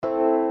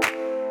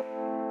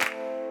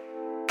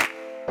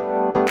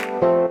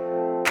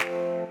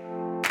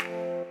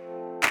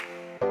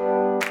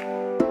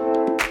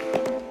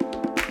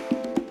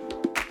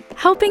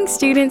helping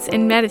students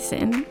in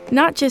medicine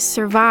not just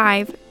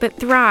survive, but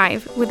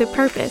thrive with a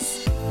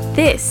purpose.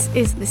 This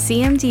is the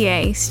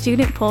CMDA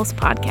Student Pulse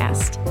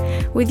Podcast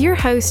with your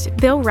host,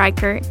 Bill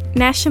Reichert,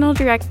 National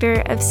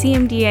Director of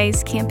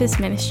CMDA's Campus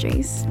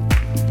Ministries.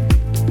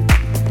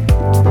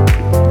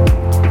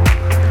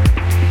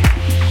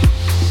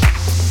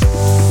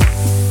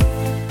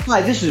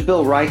 Hi, this is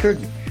Bill Reichert.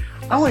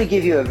 I want to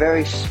give you a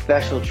very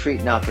special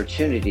treat and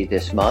opportunity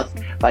this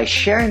month by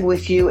sharing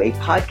with you a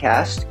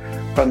podcast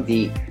from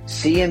the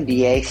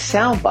CMDA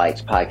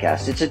Soundbites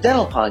podcast. It's a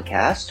dental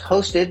podcast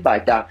hosted by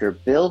Dr.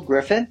 Bill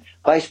Griffin,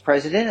 Vice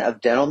President of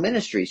Dental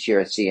Ministries here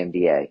at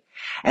CMDA.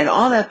 And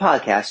on that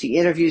podcast, he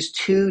interviews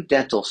two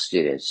dental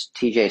students,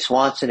 TJ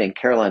Swanson and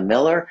Caroline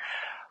Miller,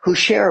 who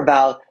share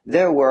about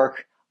their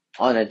work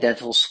on a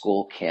dental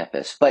school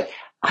campus. But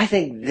I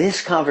think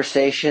this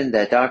conversation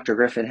that Dr.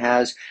 Griffin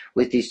has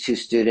with these two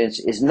students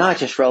is not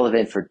just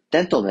relevant for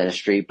dental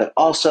ministry, but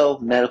also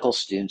medical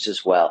students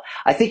as well.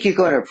 I think you're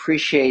going to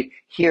appreciate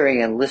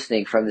hearing and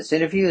listening from this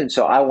interview, and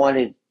so I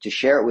wanted to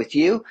share it with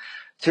you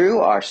through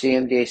our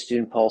CMDA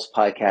Student Pulse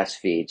podcast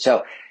feed.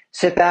 So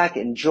sit back,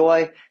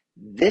 enjoy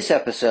this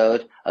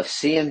episode of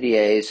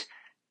CMDA's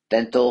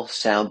Dental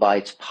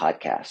Soundbites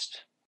podcast.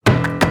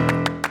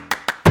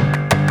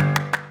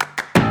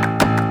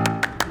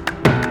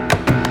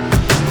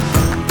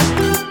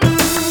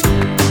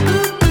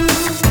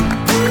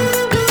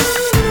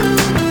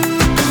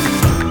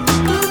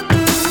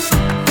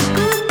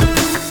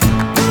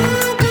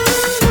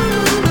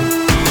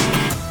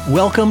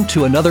 Welcome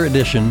to another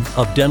edition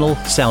of Dental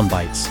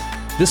Soundbites.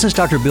 This is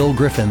Dr. Bill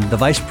Griffin, the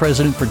Vice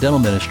President for Dental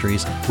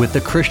Ministries with the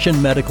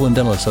Christian Medical and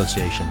Dental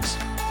Associations.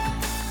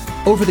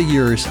 Over the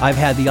years, I've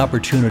had the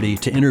opportunity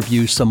to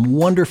interview some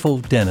wonderful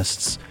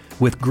dentists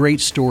with great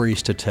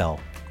stories to tell,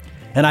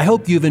 and I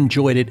hope you've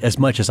enjoyed it as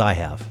much as I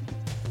have.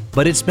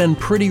 But it's been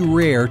pretty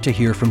rare to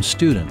hear from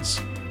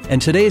students,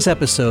 and today's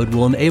episode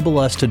will enable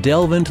us to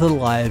delve into the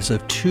lives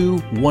of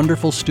two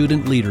wonderful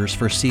student leaders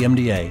for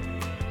CMDA,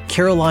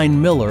 Caroline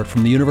Miller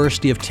from the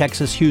University of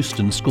Texas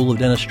Houston School of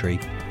Dentistry,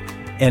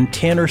 and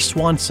Tanner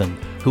Swanson,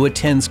 who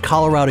attends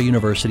Colorado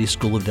University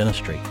School of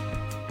Dentistry.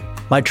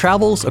 My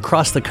travels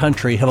across the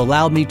country have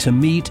allowed me to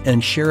meet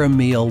and share a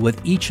meal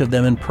with each of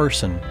them in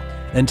person,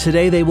 and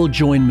today they will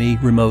join me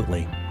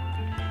remotely.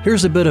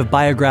 Here's a bit of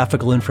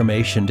biographical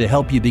information to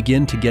help you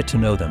begin to get to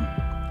know them.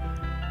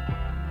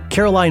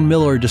 Caroline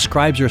Miller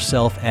describes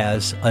herself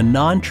as a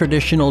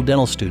non-traditional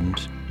dental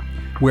student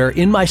where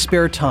in my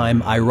spare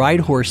time, I ride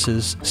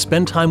horses,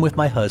 spend time with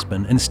my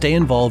husband, and stay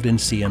involved in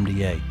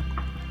CMDA.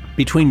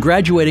 Between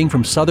graduating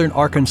from Southern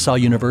Arkansas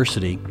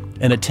University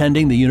and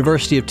attending the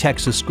University of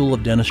Texas School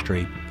of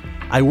Dentistry,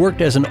 I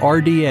worked as an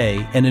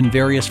RDA and in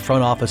various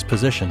front office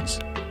positions.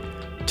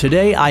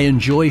 Today, I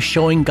enjoy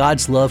showing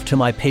God's love to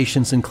my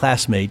patients and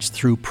classmates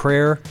through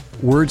prayer,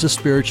 words of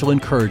spiritual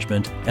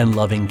encouragement, and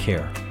loving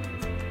care.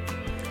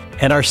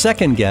 And our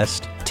second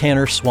guest,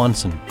 Tanner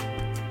Swanson.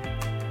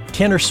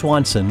 Tanner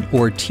Swanson,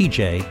 or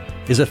TJ,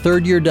 is a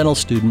third-year dental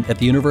student at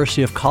the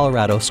University of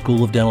Colorado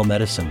School of Dental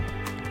Medicine.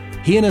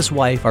 He and his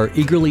wife are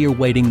eagerly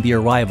awaiting the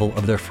arrival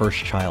of their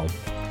first child.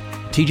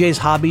 TJ's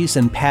hobbies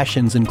and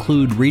passions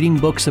include reading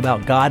books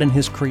about God and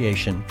His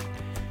creation,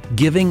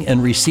 giving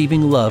and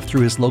receiving love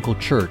through his local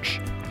church,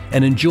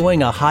 and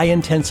enjoying a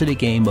high-intensity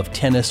game of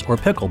tennis or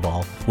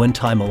pickleball when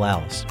time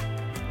allows.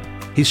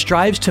 He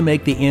strives to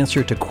make the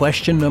answer to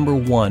question number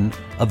 1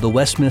 of the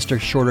Westminster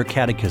Shorter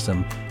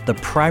Catechism the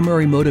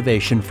primary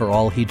motivation for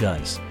all he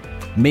does.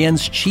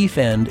 Man's chief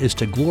end is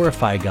to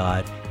glorify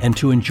God and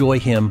to enjoy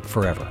Him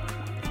forever.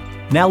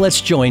 Now let's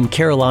join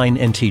Caroline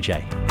and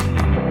TJ.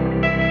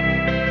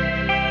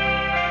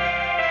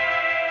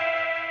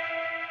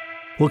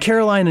 Well,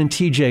 Caroline and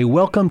TJ,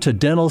 welcome to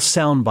Dental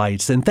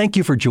Soundbites, and thank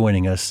you for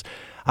joining us.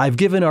 I've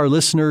given our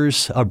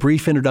listeners a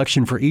brief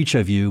introduction for each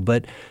of you,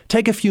 but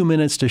take a few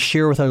minutes to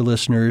share with our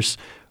listeners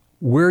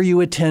where you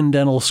attend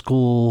dental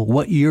school,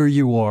 what year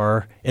you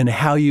are, and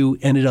how you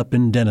ended up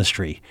in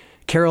dentistry.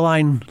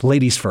 Caroline,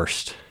 ladies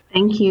first.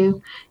 Thank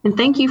you. And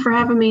thank you for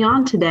having me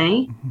on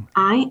today.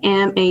 I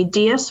am a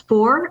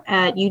DS4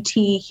 at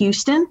UT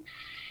Houston,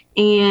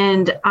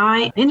 and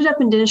I ended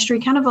up in dentistry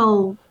kind of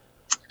a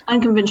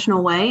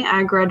unconventional way.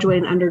 I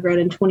graduated undergrad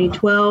in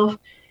 2012.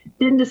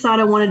 Didn't decide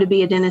I wanted to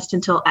be a dentist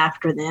until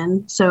after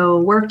then. So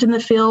worked in the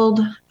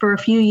field for a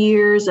few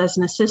years as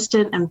an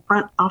assistant and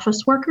front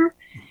office worker,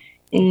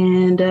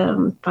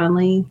 and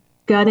finally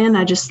got in.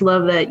 I just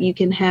love that you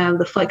can have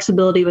the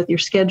flexibility with your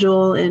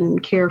schedule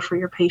and care for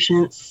your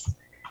patients.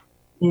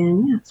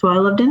 And yeah, that's why I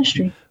love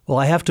dentistry. Well,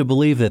 I have to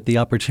believe that the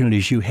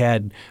opportunities you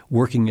had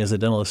working as a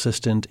dental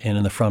assistant and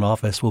in the front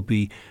office will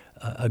be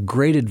a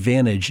great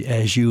advantage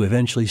as you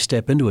eventually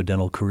step into a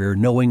dental career,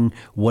 knowing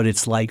what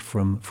it's like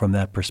from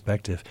that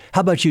perspective.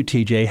 How about you,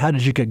 TJ? How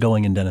did you get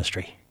going in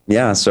dentistry?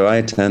 Yeah, so I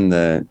attend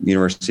the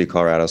University of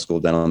Colorado School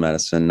of Dental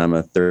Medicine. I'm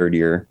a third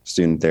year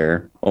student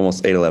there,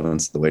 almost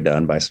 8/11ths of the way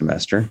done by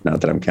semester.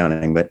 Not that I'm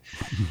counting, but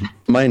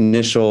my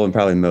initial and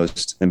probably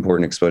most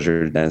important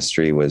exposure to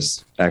dentistry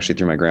was actually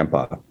through my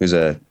grandpa, who's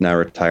a now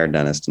retired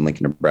dentist in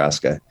Lincoln,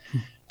 Nebraska.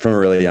 From a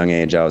really young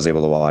age, I was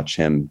able to watch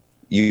him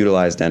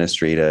utilize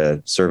dentistry to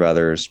serve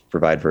others,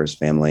 provide for his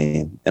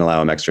family, and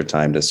allow him extra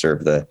time to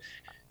serve the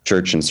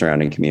church and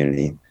surrounding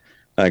community.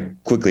 I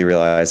quickly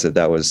realized that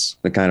that was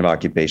the kind of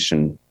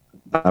occupation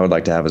I would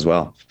like to have as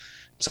well.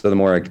 So the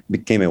more I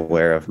became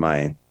aware of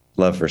my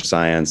love for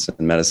science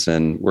and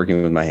medicine,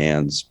 working with my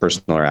hands,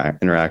 personal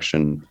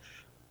interaction,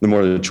 the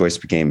more the choice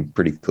became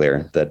pretty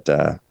clear that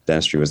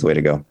dentistry was the way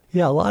to go.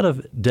 Yeah, a lot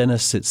of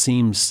dentists, it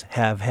seems,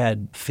 have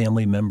had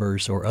family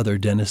members or other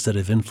dentists that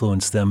have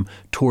influenced them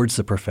towards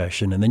the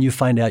profession. And then you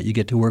find out you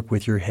get to work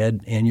with your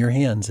head and your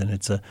hands, and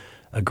it's a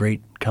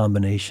great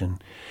combination.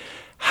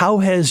 How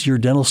has your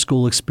dental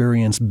school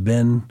experience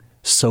been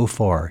so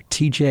far?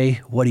 TJ,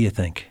 what do you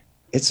think?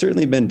 It's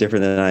certainly been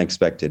different than I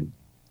expected.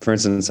 For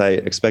instance, I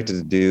expected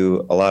to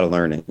do a lot of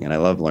learning, and I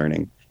love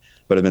learning,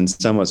 but I've been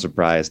somewhat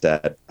surprised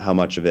at how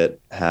much of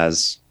it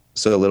has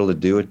so little to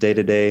do with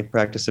day-to-day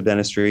practice of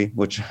dentistry,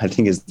 which I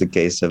think is the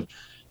case of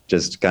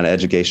just kind of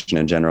education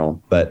in general.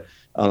 But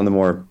on the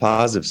more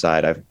positive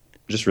side, I've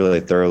just really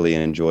thoroughly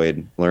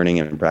enjoyed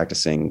learning and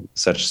practicing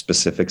such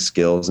specific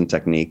skills and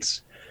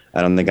techniques.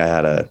 I don't think I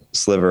had a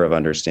sliver of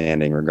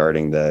understanding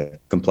regarding the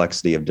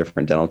complexity of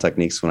different dental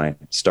techniques when I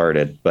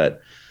started,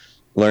 but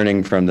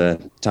learning from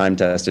the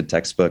time-tested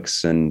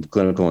textbooks and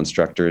clinical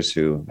instructors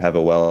who have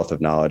a wealth of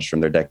knowledge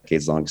from their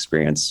decades-long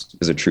experience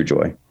is a true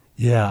joy.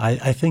 Yeah,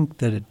 I think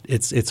that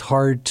it's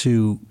hard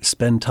to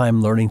spend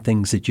time learning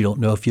things that you don't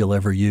know if you'll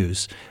ever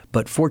use.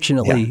 But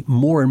fortunately,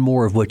 more and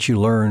more of what you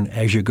learn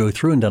as you go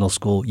through in dental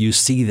school, you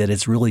see that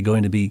it's really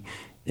going to be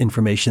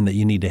information that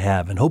you need to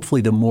have. And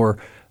hopefully the more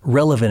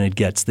relevant it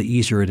gets, the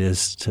easier it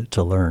is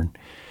to learn.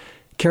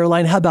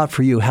 Caroline, how about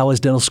for you? How has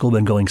dental school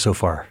been going so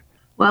far?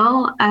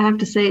 Well, I have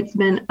to say it's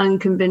been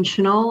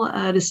unconventional,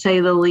 to say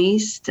the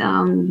least.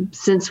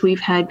 Since we've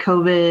had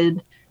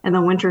COVID and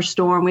the winter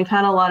storm, we've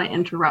had a lot of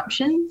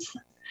interruptions.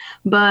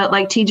 But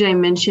like TJ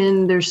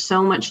mentioned, there's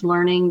so much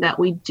learning that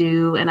we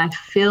do. And I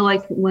feel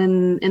like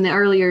when in the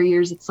earlier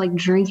years, it's like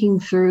drinking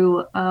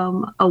through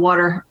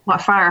a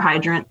fire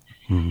hydrant.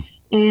 Mm-hmm.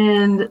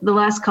 And the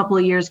last couple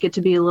of years get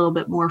to be a little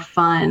bit more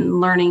fun,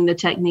 learning the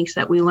techniques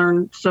that we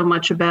learned so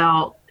much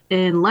about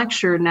in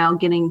lecture, now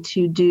getting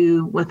to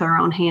do with our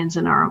own hands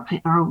and our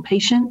own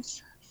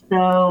patients.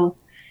 So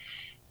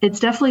it's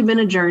definitely been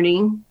a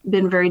journey,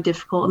 been very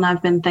difficult, and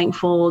I've been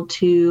thankful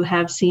to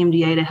have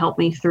CMDA to help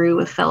me through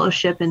with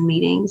fellowship and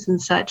meetings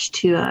and such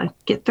to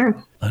get through.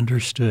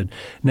 Understood.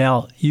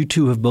 Now, you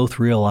two have both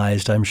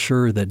realized, I'm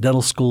sure, that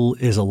dental school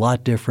is a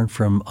lot different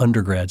from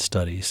undergrad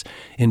studies.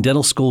 In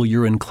dental school,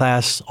 you're in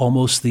class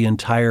almost the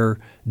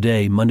entire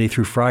day, Monday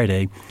through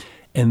Friday,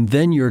 and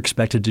then you're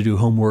expected to do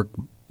homework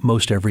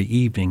most every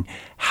evening.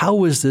 How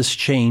was this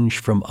change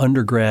from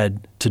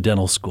undergrad to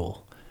dental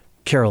school?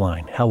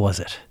 Caroline, how was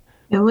it?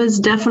 It was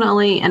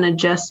definitely an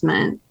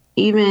adjustment,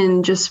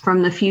 even just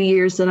from the few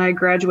years that I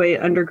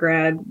graduated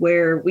undergrad,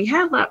 where we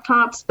had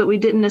laptops, but we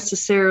didn't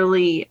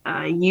necessarily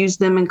use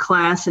them in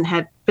class and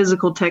had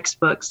physical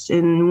textbooks.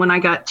 And when I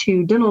got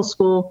to dental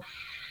school,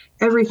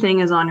 everything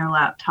is on your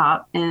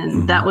laptop.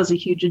 And that was a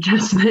huge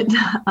adjustment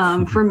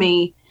for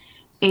me.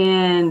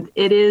 And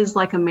it is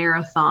like a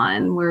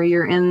marathon where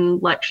you're in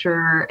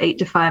lecture 8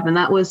 to 5. And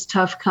that was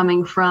tough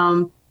coming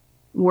from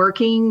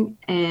working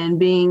and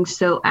being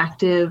so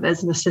active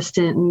as an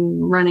assistant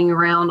and running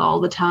around all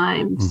the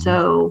time.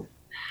 So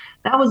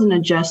that was an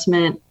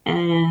adjustment.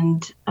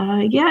 And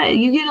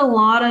you get a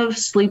lot of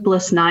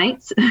sleepless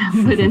nights,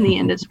 but in the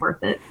end, it's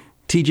worth it.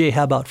 TJ,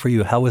 how about for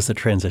you? How was the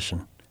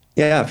transition?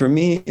 Yeah, for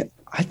me,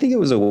 I think it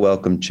was a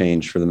welcome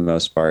change for the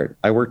most part.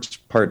 I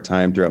worked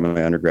part-time throughout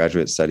my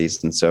undergraduate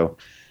studies, and so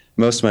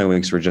most of my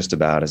weeks were just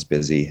about as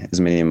busy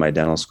as many of my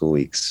dental school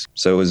weeks.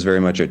 So it was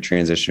very much a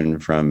transition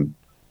from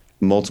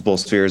multiple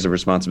spheres of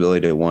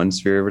responsibility to one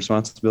sphere of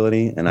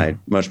responsibility, and I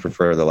much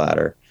prefer the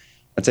latter.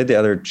 I'd say the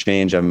other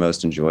change I've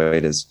most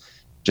enjoyed is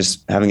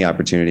just having the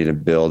opportunity to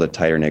build a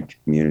tighter-knit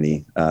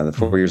community. The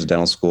 4 years of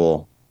dental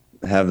school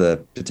have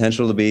the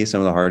potential to be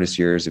some of the hardest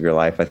years of your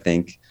life, I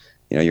think.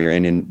 You know, you're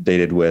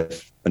inundated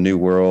with a new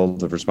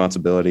world of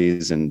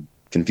responsibilities and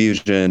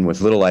confusion with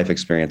little life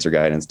experience or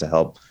guidance to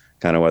help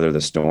kind of weather the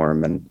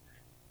storm. And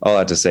all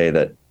that to say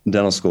that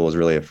dental school is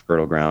really a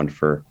fertile ground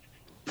for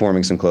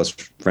forming some close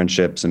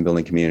friendships and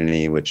building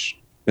community, which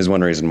is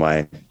one reason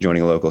why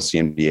joining a local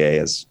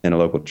CMDA in a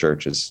local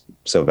church is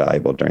so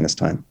valuable during this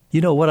time.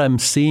 You know, what I'm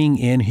seeing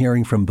and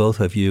hearing from both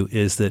of you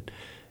is that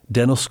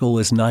dental school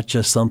is not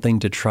just something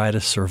to try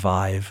to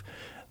survive,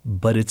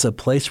 but it's a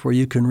place where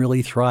you can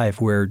really thrive,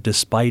 where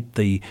despite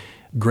the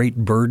great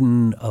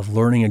burden of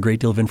learning a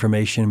great deal of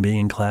information and being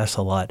in class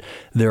a lot,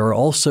 there are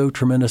also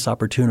tremendous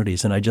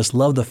opportunities. And I just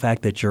love the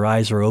fact that your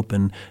eyes are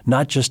open,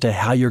 not just to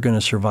how you're going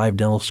to survive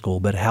dental school,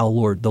 but how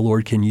the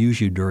Lord can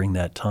use you during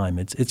that time.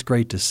 It's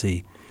great to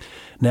see.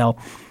 Now,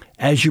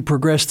 As you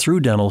progress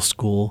through dental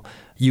school,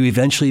 you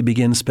eventually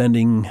begin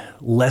spending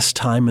less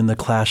time in the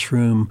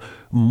classroom,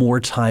 more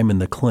time in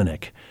the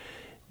clinic.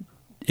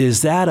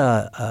 Is that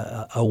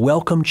a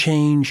welcome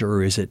change,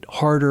 or is it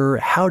harder?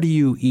 How do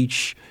you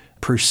each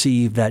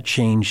perceive that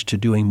change to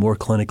doing more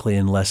clinically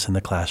and less in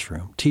the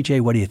classroom?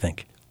 TJ, what do you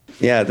think?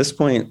 Yeah, at this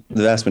point,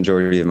 the vast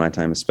majority of my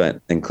time is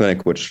spent in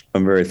clinic, which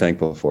I'm very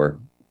thankful for.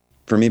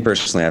 For me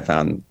personally, I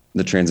found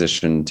the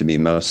transition to be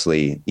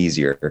mostly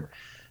easier.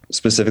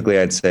 Specifically,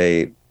 I'd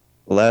say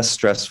less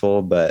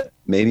stressful, but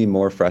maybe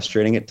more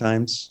frustrating at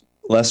times.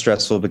 Less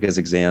stressful because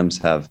exams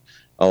have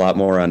a lot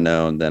more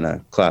unknown than a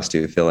class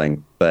 2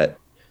 filling, but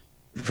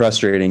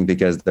frustrating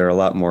because there are a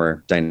lot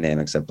more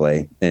dynamics at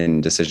play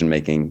in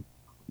decision-making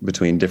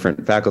between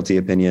different faculty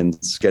opinions,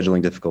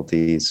 scheduling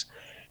difficulties,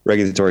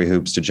 regulatory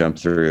hoops to jump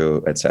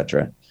through, et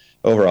cetera.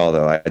 Overall,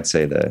 though, I'd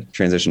say the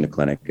transition to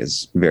clinic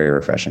is very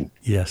refreshing.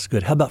 Yes,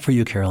 good. How about for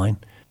you, Caroline?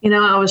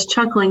 I was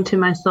chuckling to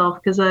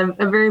myself because I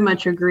very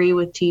much agree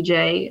with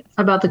TJ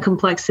about the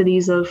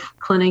complexities of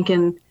clinic.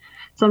 And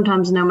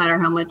sometimes no matter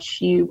how much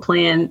you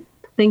plan,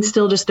 things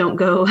still just don't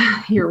go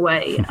your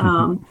way.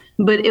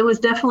 But it was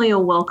definitely a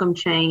welcome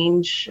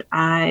change.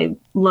 I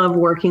love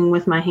working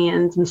with my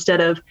hands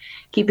instead of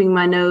keeping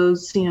my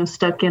nose,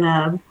 stuck in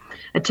a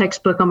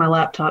textbook on my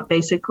laptop,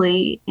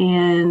 basically.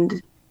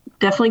 And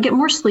definitely get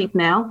more sleep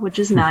now, which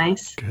is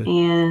nice.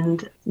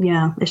 And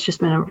yeah, it's just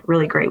been a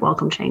really great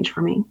welcome change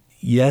for me.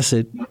 Yes,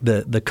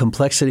 the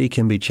complexity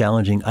can be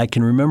challenging. I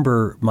can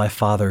remember my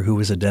father, who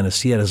was a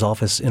dentist. He had his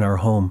office in our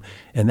home,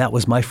 and that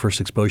was my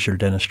first exposure to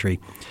dentistry.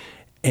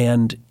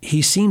 And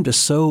he seemed to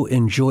so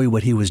enjoy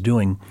what he was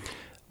doing.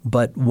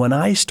 But when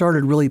I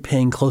started really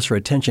paying closer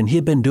attention, he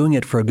had been doing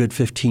it for a good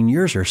 15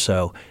 years or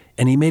so,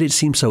 and he made it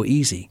seem so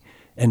easy.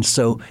 And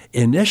so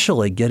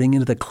initially getting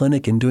into the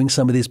clinic and doing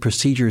some of these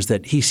procedures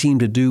that he seemed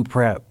to do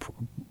perhaps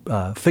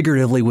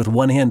figuratively with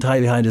one hand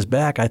tied behind his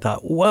back, I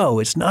thought, whoa,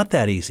 it's not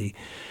that easy.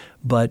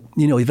 But,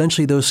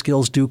 eventually those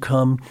skills do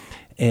come.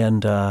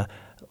 And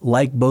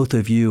like both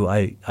of you,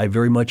 I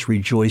very much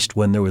rejoiced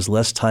when there was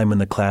less time in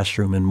the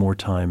classroom and more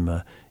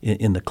time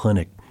in the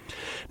clinic.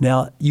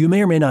 Now, you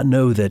may or may not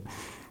know that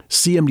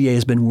CMDA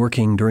has been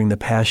working during the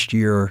past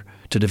year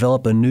to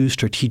develop a new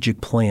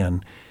strategic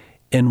plan.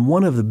 And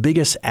one of the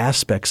biggest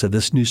aspects of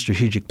this new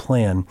strategic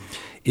plan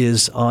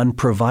is on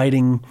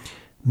providing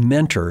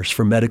mentors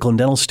for medical and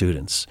dental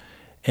students.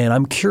 And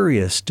I'm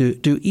curious, do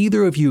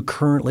either of you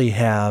currently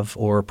have,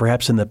 or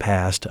perhaps in the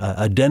past,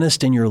 a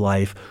dentist in your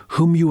life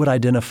whom you would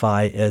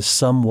identify as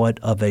somewhat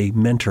of a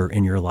mentor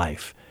in your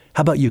life?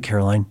 How about you,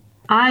 Caroline?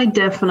 I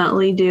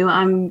definitely do.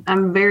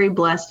 I'm very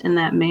blessed in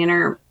that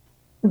manner.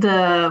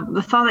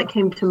 The thought that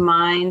came to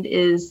mind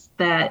is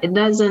that it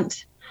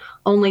doesn't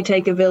only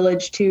take a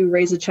village to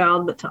raise a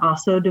child, but to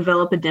also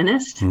develop a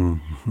dentist.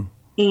 Mm-hmm.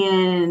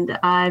 And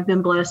I've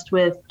been blessed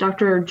with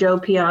Dr. Joe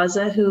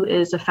Piazza, who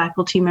is a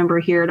faculty member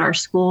here at our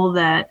school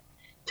that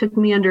took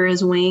me under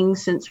his wing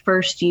since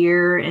first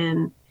year.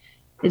 And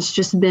it's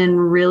just been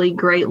really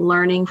great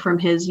learning from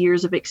his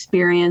years of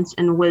experience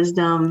and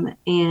wisdom.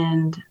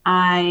 And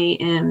I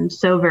am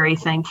so very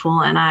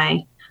thankful. And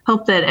I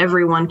hope that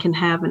everyone can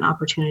have an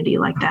opportunity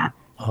like that.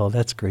 Oh,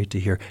 that's great to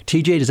hear.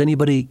 TJ, does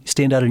anybody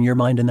stand out in your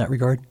mind in that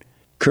regard?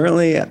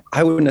 Currently,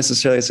 I wouldn't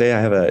necessarily say I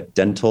have a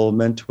dental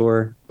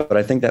mentor, but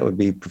I think that would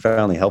be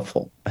profoundly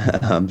helpful.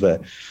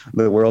 The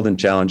world and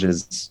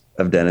challenges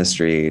of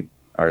dentistry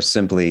are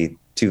simply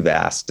too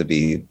vast to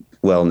be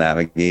well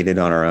navigated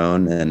on our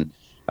own. And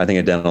I think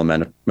a dental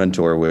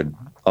mentor would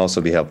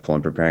also be helpful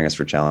in preparing us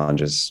for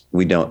challenges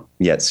we don't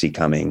yet see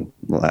coming.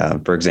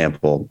 For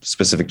example,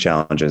 specific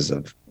challenges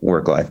of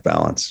work-life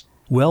balance.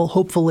 Well,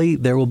 hopefully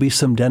there will be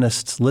some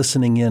dentists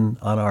listening in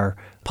on our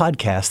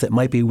podcast that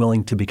might be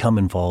willing to become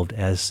involved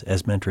as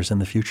mentors in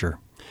the future.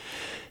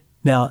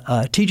 Now,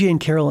 TJ and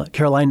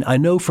Caroline, I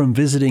know from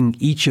visiting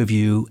each of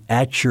you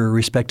at your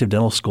respective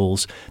dental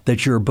schools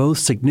that you're both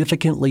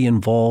significantly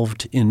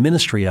involved in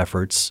ministry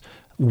efforts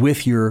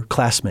with your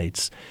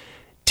classmates.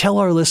 Tell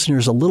our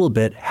listeners a little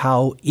bit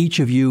how each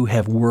of you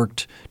have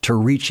worked to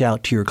reach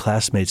out to your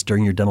classmates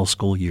during your dental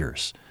school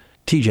years.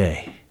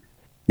 TJ.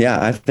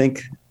 Yeah, I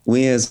think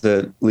we as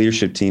the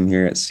leadership team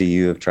here at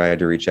CU have tried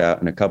to reach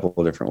out in a couple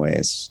of different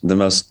ways. The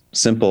most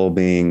simple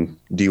being,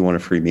 do you want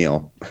a free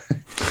meal?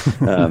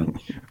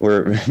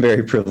 We're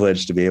very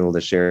privileged to be able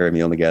to share a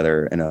meal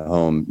together in a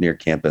home near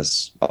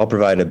campus, all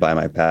provided by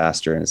my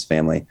pastor and his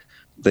family.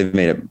 They've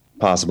made it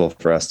possible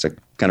for us to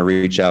kind of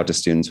reach out to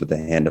students with a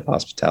hand of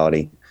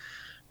hospitality.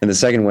 And the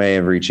second way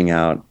of reaching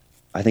out,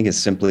 I think,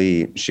 is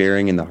simply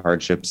sharing in the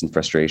hardships and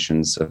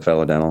frustrations of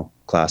fellow dental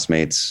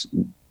classmates.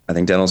 I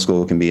think dental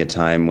school can be a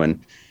time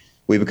when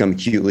we become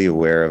acutely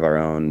aware of our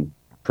own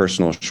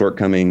personal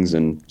shortcomings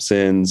and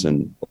sins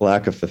and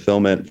lack of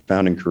fulfillment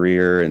found in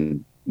career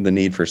and the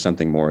need for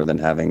something more than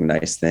having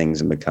nice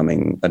things and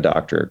becoming a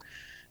doctor.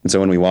 And so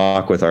when we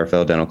walk with our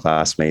fellow dental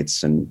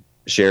classmates and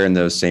share in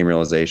those same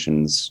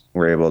realizations,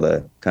 we're able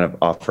to kind of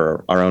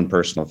offer our own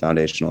personal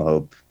foundational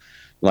hope,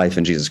 life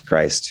in Jesus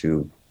Christ,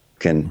 who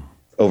can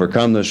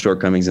overcome those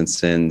shortcomings and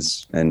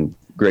sins and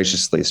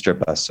graciously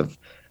strip us of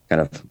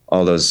kind of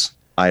all those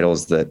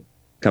idols that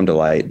come to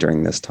light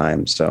during this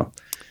time. So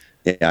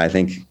yeah, I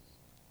think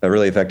a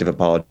really effective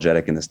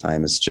apologetic in this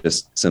time is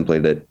just simply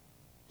that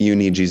you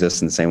need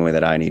Jesus in the same way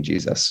that I need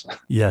Jesus.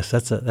 Yes,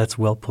 that's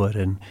well put,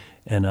 and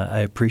I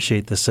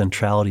appreciate the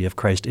centrality of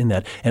Christ in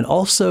that, and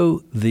also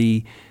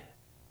the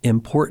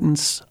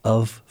importance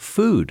of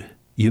food.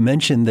 You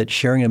mentioned that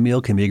sharing a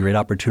meal can be a great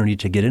opportunity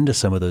to get into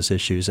some of those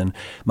issues. And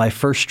my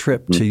first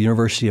trip to the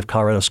University of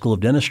Colorado School of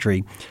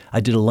Dentistry, I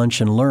did a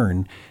lunch and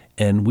learn,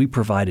 and we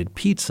provided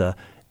pizza.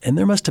 And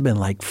there must have been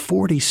like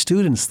 40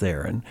 students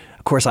there. And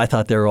of course, I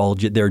thought they were all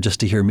there just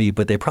to hear me,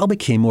 but they probably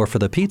came more for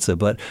the pizza.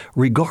 But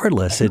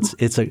regardless,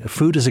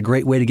 food is a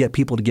great way to get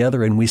people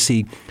together. And we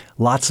see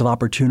lots of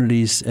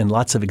opportunities and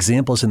lots of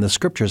examples in the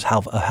scriptures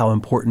how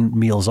important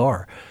meals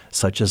are,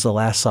 such as the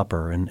Last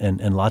Supper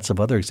and lots of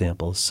other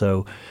examples.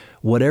 So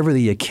whatever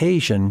the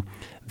occasion,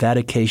 that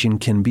occasion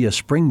can be a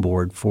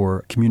springboard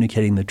for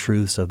communicating the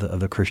truths of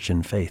the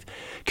Christian faith.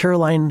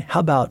 Caroline,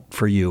 how about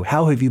for you?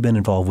 How have you been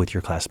involved with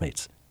your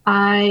classmates?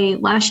 I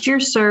last year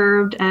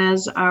served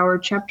as our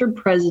chapter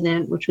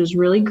president, which was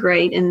really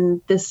great.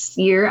 And this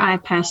year I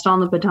passed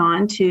on the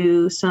baton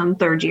to some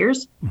third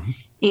years. Mm-hmm.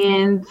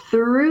 And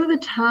through the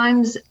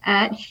times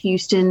at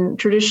Houston,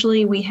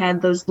 traditionally we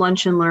had those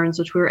lunch and learns,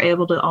 which we were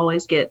able to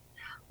always get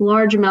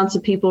large amounts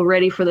of people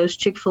ready for those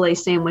Chick-fil-A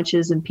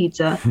sandwiches and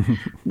pizza.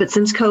 But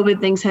since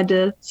COVID, things had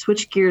to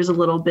switch gears a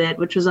little bit,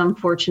 which was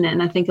unfortunate.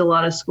 And I think a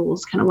lot of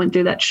schools kind of went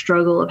through that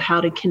struggle of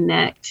how to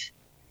connect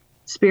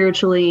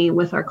spiritually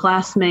with our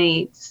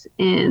classmates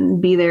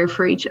and be there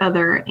for each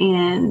other.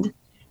 And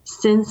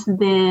since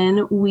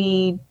then,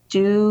 we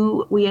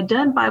had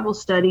done Bible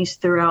studies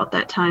throughout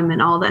that time,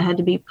 and all that had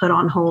to be put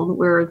on hold.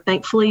 We're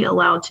thankfully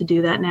allowed to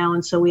do that now.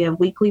 And so we have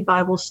weekly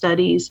Bible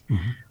studies,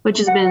 which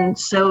has been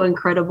so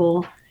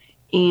incredible.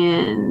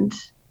 And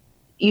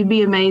you'd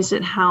be amazed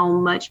at how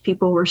much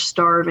people were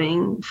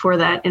starving for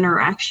that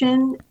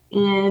interaction.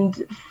 And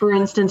for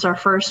instance, our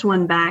first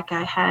one back,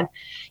 I had,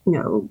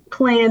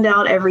 planned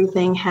out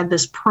everything, had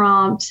this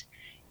prompt,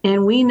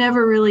 and we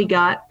never really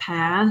got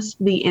past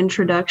the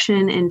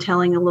introduction and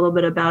telling a little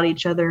bit about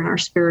each other and our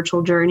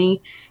spiritual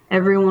journey.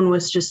 Everyone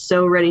was just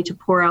so ready to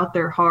pour out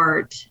their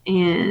heart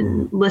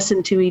and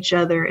listen to each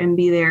other and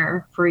be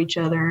there for each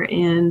other.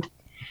 And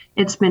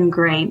it's been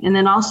great. And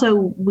then also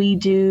we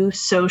do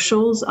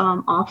socials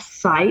off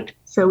site.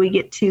 So we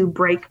get to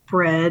break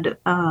bread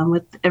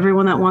with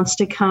everyone that wants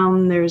to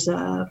come. There's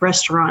a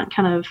restaurant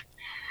kind of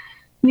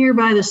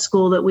nearby the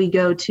school that we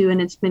go to, and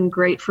it's been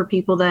great for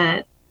people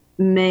that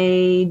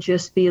may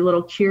just be a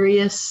little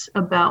curious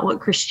about what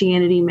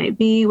Christianity may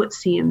be, what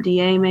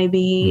CMDA may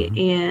be,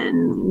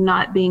 and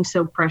not being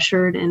so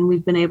pressured. And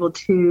we've been able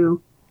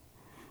to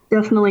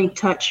definitely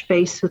touch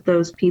base with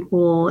those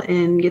people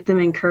and get them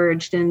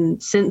encouraged.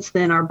 And since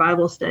then, our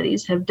Bible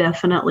studies have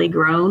definitely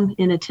grown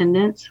in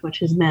attendance, which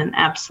has been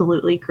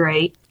absolutely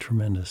great.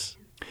 Tremendous.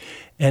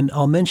 And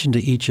I'll mention to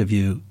each of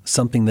you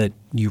something that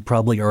you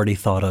probably already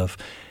thought of,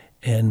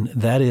 and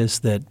that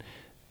is that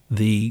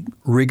the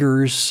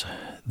rigors,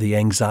 the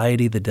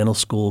anxiety that dental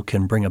school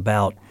can bring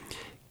about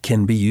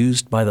can be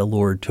used by the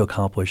Lord to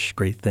accomplish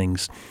great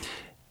things.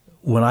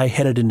 When I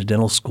headed into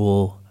dental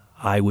school,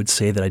 I would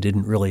say that I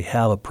didn't really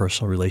have a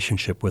personal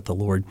relationship with the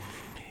Lord.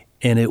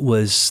 And it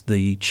was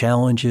the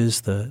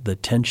challenges, the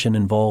tension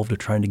involved of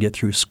trying to get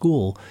through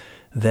school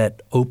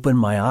that opened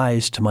my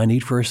eyes to my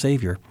need for a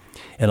Savior.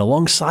 And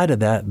alongside of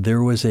that,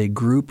 there was a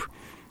group,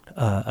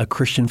 a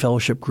Christian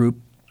fellowship group,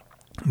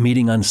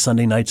 meeting on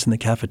Sunday nights in the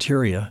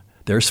cafeteria.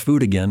 There's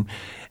food again.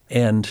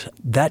 And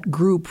that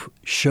group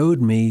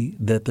showed me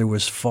that there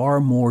was far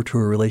more to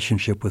a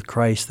relationship with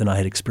Christ than I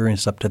had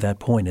experienced up to that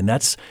point. And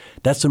that's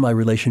when my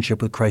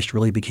relationship with Christ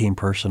really became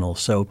personal.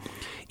 So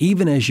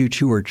even as you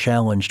two are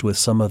challenged with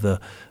some of the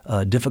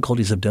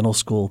difficulties of dental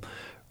school,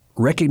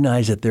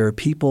 recognize that there are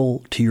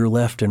people to your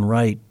left and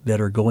right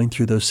that are going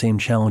through those same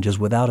challenges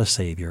without a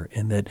Savior,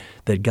 and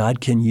that God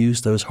can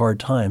use those hard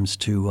times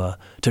to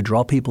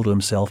draw people to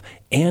Himself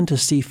and to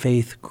see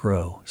faith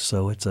grow.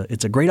 So it's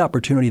a great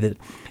opportunity that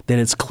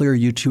it's clear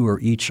you two are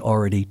each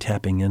already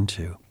tapping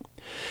into.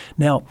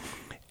 Now,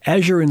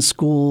 as you're in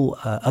school,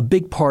 a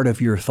big part of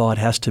your thought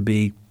has to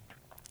be,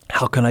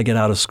 how can I get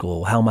out of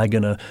school? How am I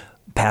going to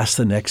pass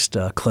the next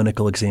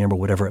clinical exam or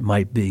whatever it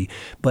might be?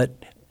 But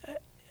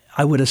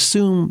I would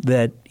assume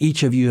that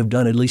each of you have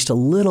done at least a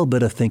little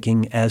bit of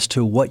thinking as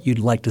to what you'd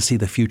like to see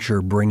the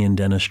future bring in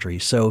dentistry.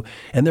 So,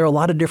 and there are a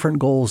lot of different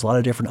goals, a lot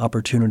of different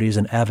opportunities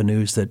and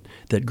avenues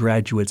that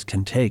graduates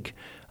can take.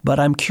 But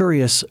I'm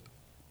curious,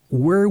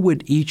 where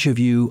would each of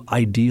you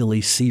ideally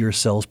see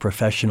yourselves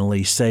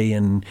professionally, say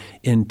in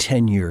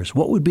 10 years?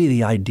 What would be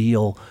the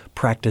ideal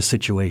practice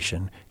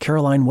situation?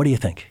 Caroline, what do you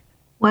think?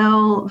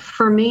 Well,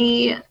 for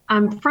me,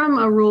 I'm from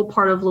a rural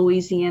part of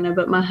Louisiana,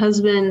 but my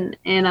husband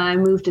and I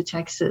moved to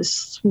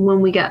Texas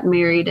when we got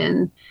married,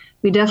 and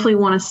we definitely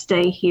want to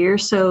stay here.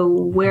 So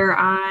where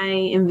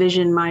I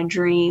envision my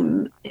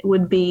dream, it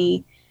would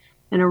be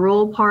in a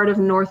rural part of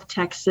North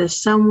Texas,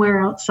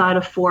 somewhere outside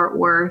of Fort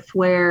Worth,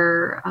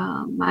 where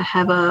I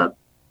have a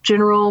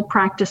general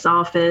practice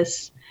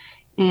office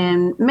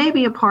and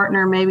maybe a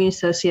partner, maybe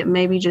associate,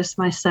 maybe just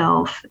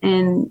myself,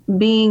 and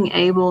being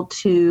able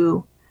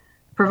to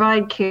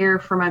provide care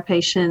for my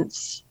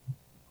patients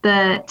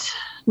that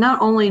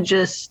not only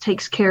just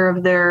takes care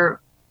of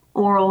their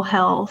oral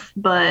health,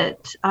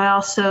 but I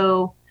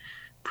also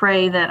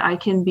pray that I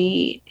can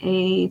be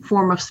a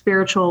form of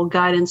spiritual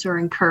guidance or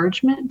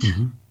encouragement.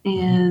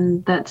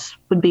 And that's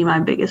would be my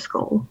biggest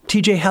goal.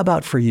 TJ, how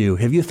about for you?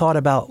 Have you thought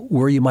about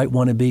where you might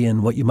want to be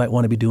and what you might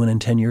want to be doing in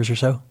 10 years or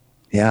so?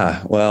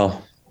 Yeah,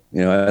 well,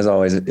 as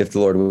always, if the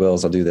Lord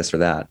wills, I'll do this or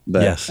that.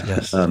 But yes.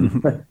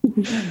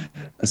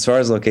 As far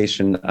as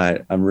location,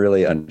 I'm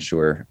really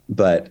unsure.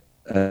 But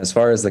as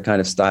far as the kind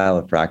of style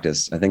of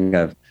practice, I think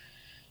I've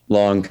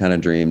long kind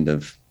of dreamed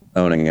of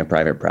owning a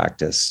private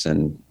practice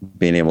and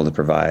being able to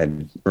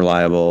provide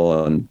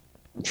reliable and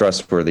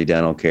trustworthy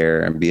dental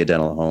care and be a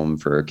dental home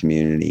for a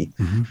community.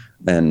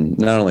 And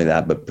not only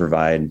that, but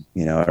provide,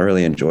 a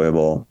really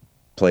enjoyable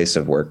place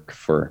of work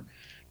for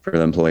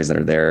the employees that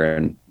are there,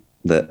 and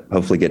that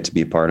hopefully get to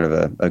be part of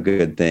a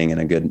good thing and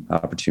a good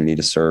opportunity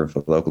to serve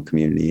the local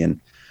community. And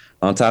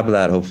on top of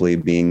that, hopefully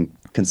being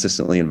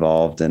consistently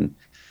involved in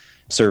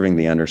serving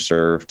the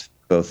underserved,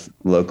 both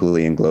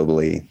locally and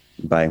globally,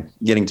 by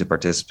getting to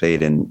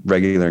participate in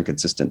regular and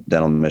consistent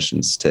dental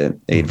missions to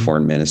aid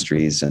foreign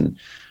ministries and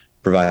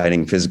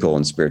providing physical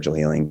and spiritual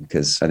healing.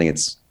 Because I think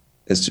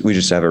we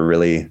just have a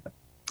really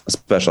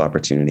special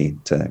opportunity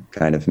to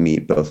kind of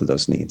meet both of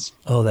those needs.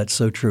 Oh, that's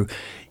so true.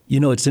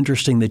 It's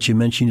interesting that you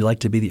mentioned you like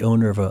to be the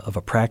owner of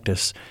a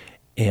practice,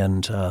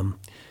 and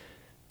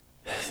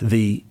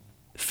the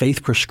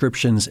Faith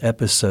Prescriptions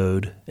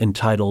episode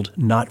entitled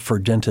Not for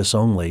Dentists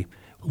Only,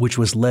 which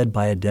was led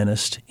by a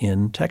dentist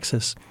in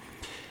Texas.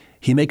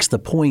 He makes the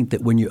point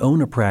that when you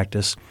own a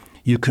practice,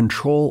 you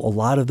control a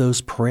lot of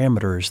those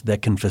parameters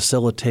that can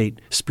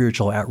facilitate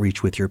spiritual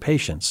outreach with your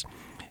patients.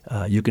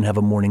 You can have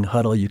a morning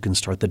huddle. You can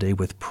start the day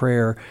with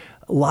prayer.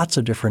 Lots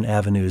of different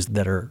avenues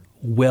that are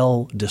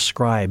well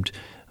described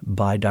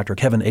by Dr.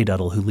 Kevin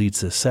Aduddle, who leads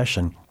this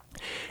session.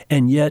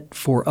 And yet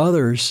for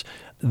others,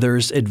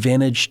 there's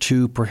advantage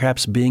to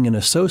perhaps being an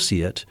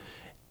associate,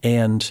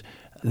 and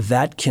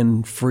that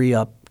can free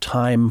up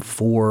time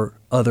for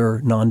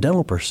other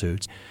non-dental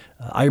pursuits.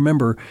 I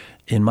remember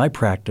in my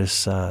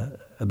practice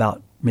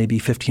about maybe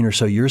 15 or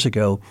so years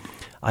ago,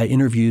 I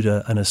interviewed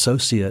an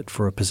associate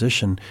for a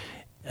position.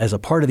 As a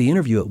part of the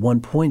interview, at one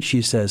point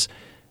she says,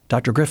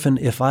 "Dr. Griffin,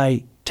 if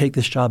I take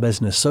this job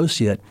as an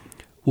associate,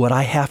 would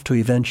I have to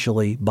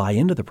eventually buy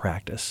into the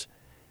practice?"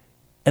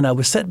 And I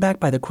was set back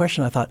by the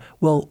question. I thought,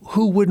 well,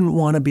 who wouldn't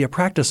want to be a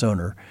practice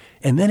owner?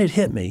 And then it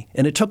hit me,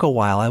 and it took a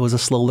while. I was a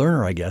slow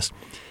learner, I guess,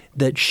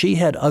 that she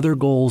had other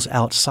goals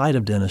outside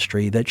of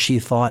dentistry that she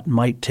thought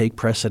might take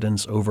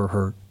precedence over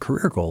her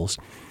career goals.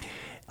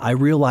 I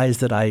realized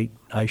that I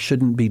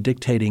shouldn't be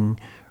dictating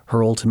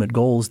her ultimate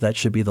goals. That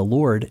should be the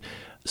Lord.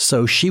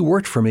 So she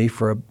worked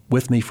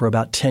with me for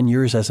about 10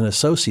 years as an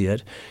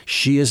associate.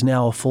 She is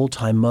now a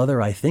full-time mother,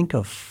 I think,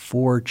 of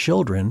 4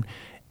 children,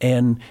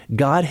 and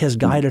God has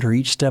guided her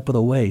each step of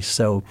the way.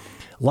 So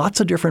lots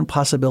of different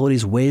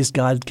possibilities, ways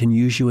God can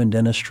use you in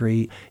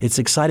dentistry. It's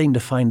exciting to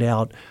find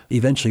out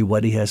eventually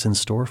what He has in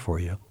store for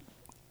you.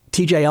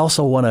 TJ, I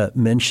also want to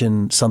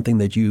mention something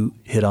that you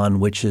hit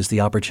on, which is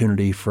the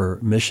opportunity for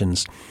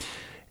missions.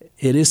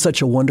 It is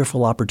such a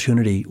wonderful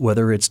opportunity,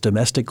 whether it's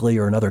domestically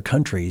or in other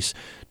countries,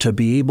 to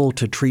be able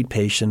to treat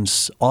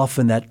patients.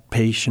 Often that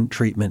patient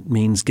treatment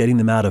means getting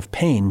them out of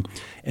pain,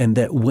 and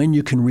that when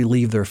you can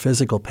relieve their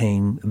physical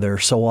pain, they're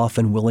so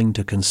often willing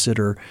to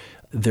consider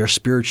their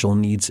spiritual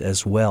needs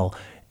as well.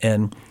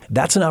 And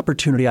that's an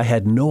opportunity I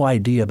had no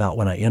idea about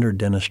when I entered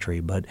dentistry,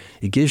 but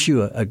it gives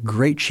you a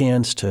great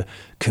chance to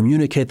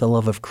communicate the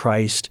love of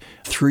Christ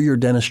through your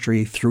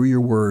dentistry, through your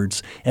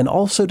words, and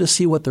also to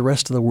see what the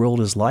rest of the world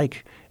is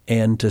like,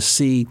 and to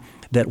see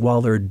that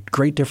while there are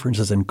great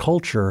differences in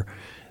culture,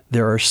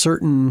 there are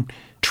certain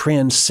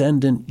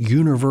transcendent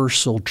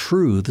universal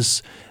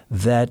truths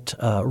that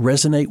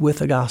resonate with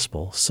the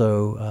gospel.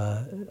 So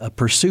a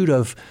pursuit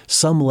of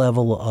some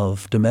level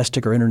of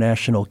domestic or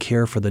international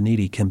care for the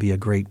needy can be a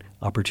great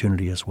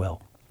opportunity as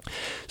well.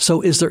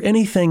 So is there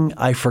anything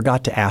I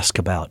forgot to ask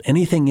about?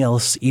 Anything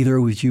else either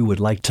of you would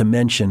like to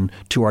mention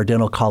to our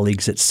dental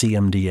colleagues at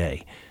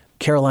CMDA?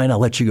 Caroline, I'll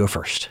let you go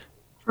first.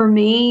 For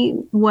me,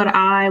 what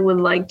I would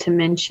like to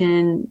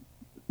mention,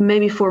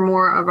 maybe for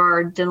more of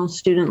our dental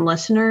student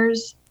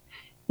listeners,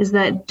 is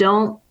that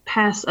don't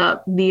pass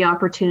up the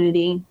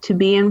opportunity to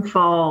be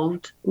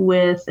involved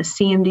with a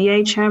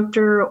CMDA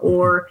chapter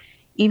or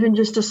even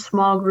just a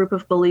small group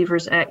of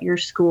believers at your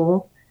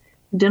school.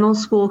 Dental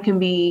school can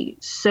be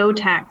so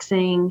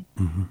taxing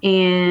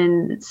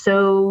and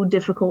so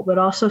difficult, but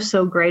also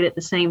so great at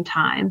the same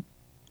time.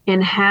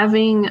 And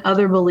having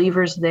other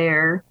believers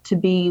there to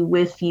be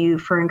with you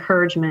for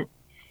encouragement.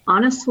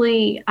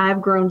 Honestly,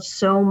 I've grown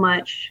so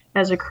much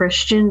as a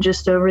Christian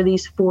just over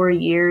these 4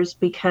 years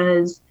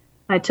because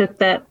I took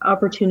that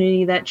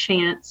opportunity, that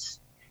chance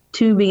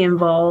to be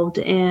involved,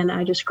 and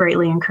I just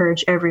greatly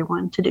encourage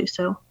everyone to do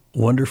so.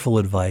 Wonderful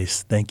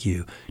advice. Thank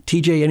you.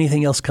 TJ,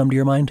 anything else come to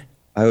your mind?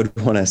 I would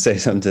want to say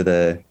something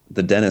to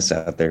the dentists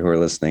out there who are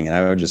listening, and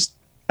I would just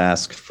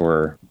ask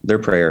for their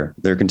prayer,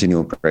 their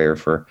continual prayer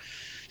for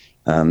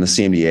the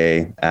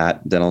CMDA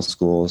at dental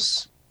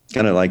schools.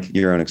 Kind of like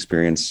your own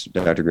experience,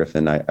 Dr.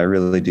 Griffin, I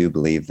really do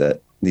believe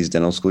that these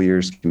dental school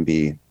years can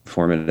be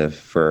formative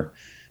for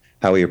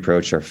how we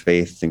approach our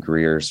faith and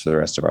careers for the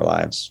rest of our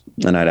lives.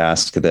 And I'd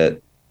ask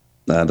that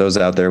those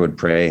out there would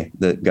pray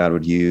that God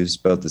would use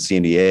both the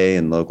CMDA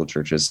and local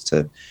churches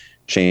to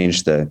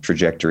change the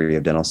trajectory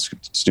of dental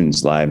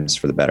students' lives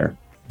for the better.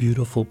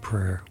 Beautiful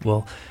prayer.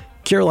 Well,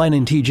 Caroline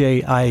and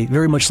TJ, I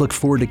very much look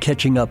forward to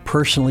catching up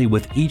personally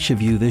with each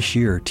of you this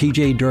year.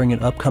 TJ, during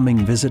an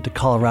upcoming visit to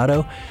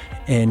Colorado,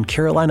 and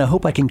Caroline, I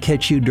hope I can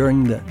catch you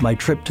during my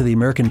trip to the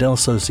American Dental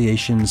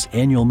Association's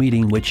annual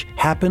meeting, which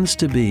happens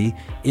to be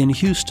in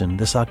Houston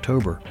this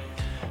October.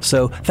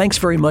 So thanks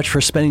very much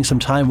for spending some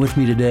time with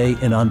me today.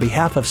 And on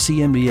behalf of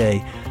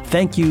CMDA,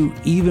 thank you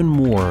even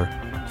more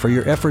for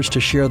your efforts to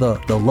share the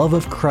love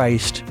of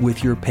Christ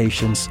with your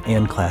patients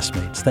and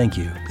classmates. Thank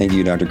you. Thank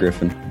you, Dr.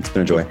 Griffin. It's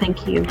been a joy.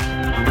 Thank you.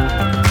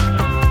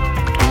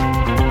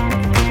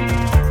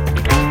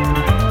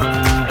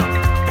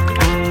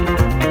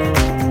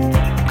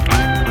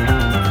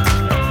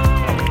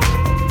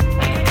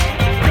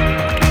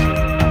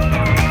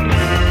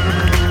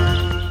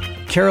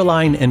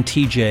 Caroline and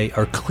TJ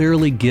are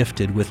clearly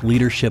gifted with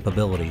leadership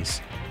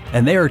abilities,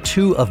 and they are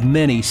two of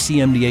many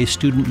CMDA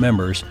student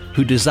members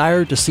who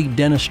desire to see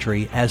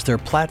dentistry as their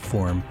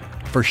platform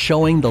for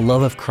showing the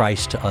love of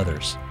Christ to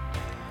others.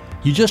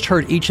 You just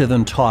heard each of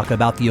them talk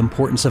about the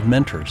importance of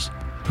mentors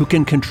who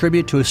can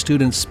contribute to a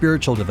student's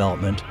spiritual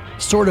development,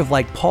 sort of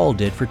like Paul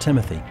did for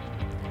Timothy.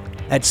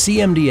 At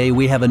CMDA,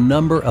 we have a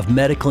number of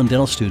medical and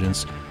dental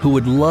students who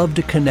would love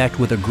to connect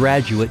with a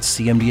graduate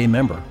CMDA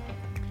member.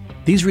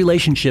 These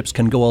relationships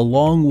can go a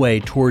long way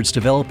towards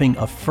developing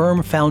a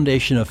firm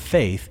foundation of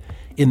faith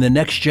in the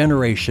next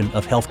generation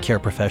of healthcare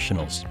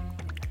professionals.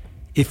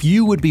 If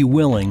you would be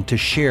willing to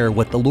share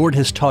what the Lord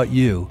has taught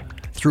you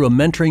through a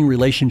mentoring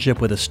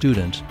relationship with a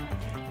student,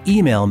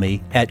 email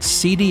me at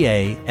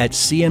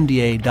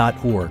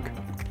cda@cmda.org,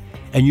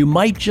 and you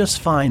might just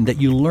find that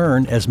you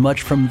learn as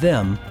much from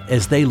them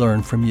as they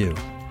learn from you.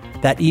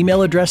 That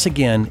email address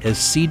again is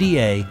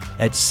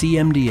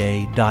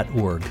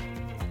cda@cmda.org.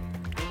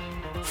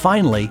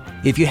 Finally,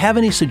 if you have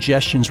any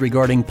suggestions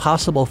regarding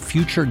possible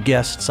future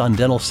guests on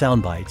Dental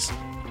Soundbites,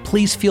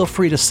 please feel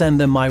free to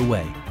send them my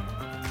way.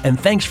 And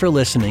thanks for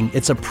listening.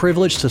 It's a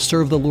privilege to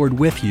serve the Lord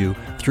with you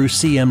through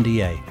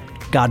CMDA.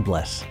 God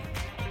bless.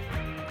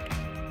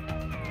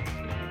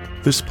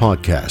 This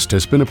podcast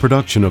has been a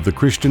production of the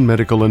Christian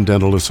Medical and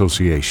Dental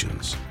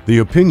Associations. The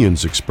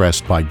opinions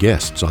expressed by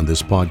guests on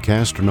this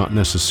podcast are not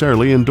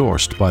necessarily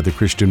endorsed by the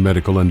Christian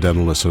Medical and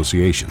Dental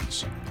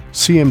Associations.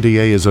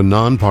 CMDA is a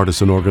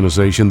nonpartisan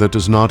organization that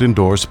does not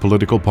endorse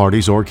political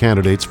parties or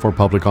candidates for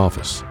public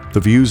office. The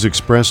views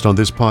expressed on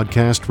this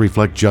podcast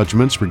reflect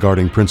judgments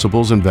regarding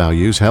principles and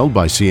values held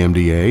by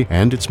CMDA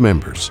and its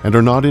members and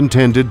are not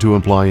intended to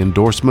imply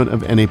endorsement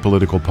of any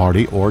political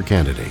party or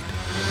candidate.